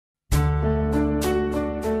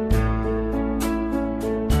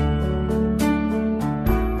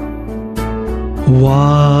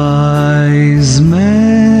Wise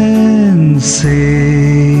men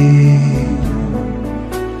say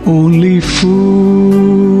only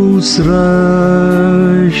fools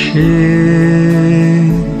rush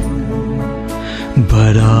in,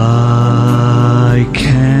 but I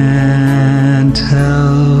can't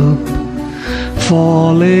help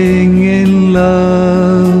falling in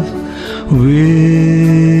love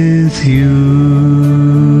with you.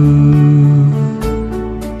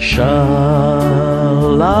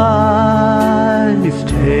 Shall life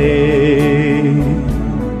take?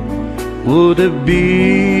 Would it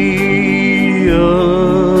be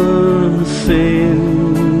a sin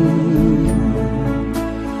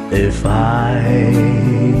if I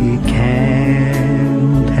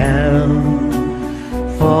can't help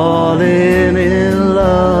falling in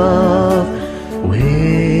love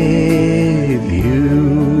with you?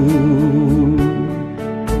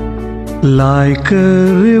 Like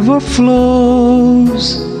a river flows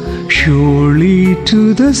surely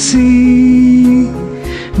to the sea,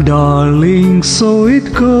 darling, so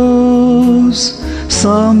it goes.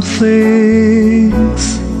 Some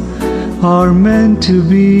things are meant to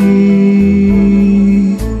be.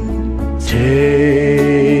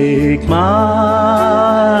 Take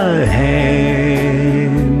my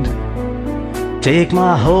hand, take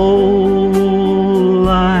my whole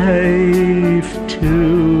life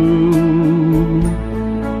too,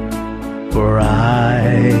 for I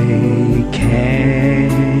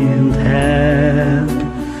can't help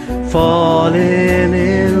falling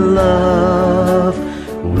in love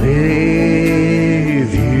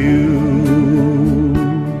with you.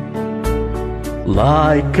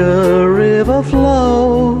 Like a river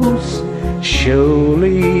flows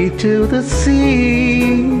surely to the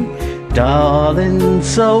sea, darling,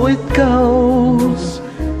 so it goes.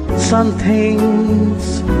 Some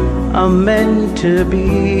things are meant to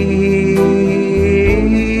be.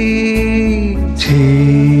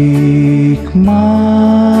 Take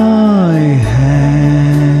my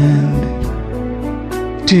hand,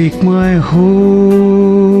 take my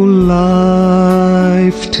whole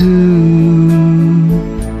life too,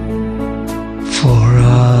 for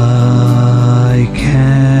I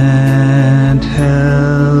can't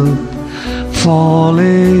help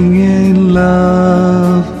falling in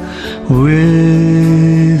love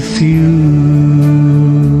with you,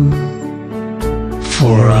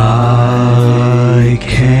 for I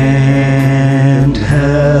can't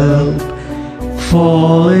help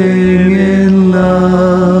falling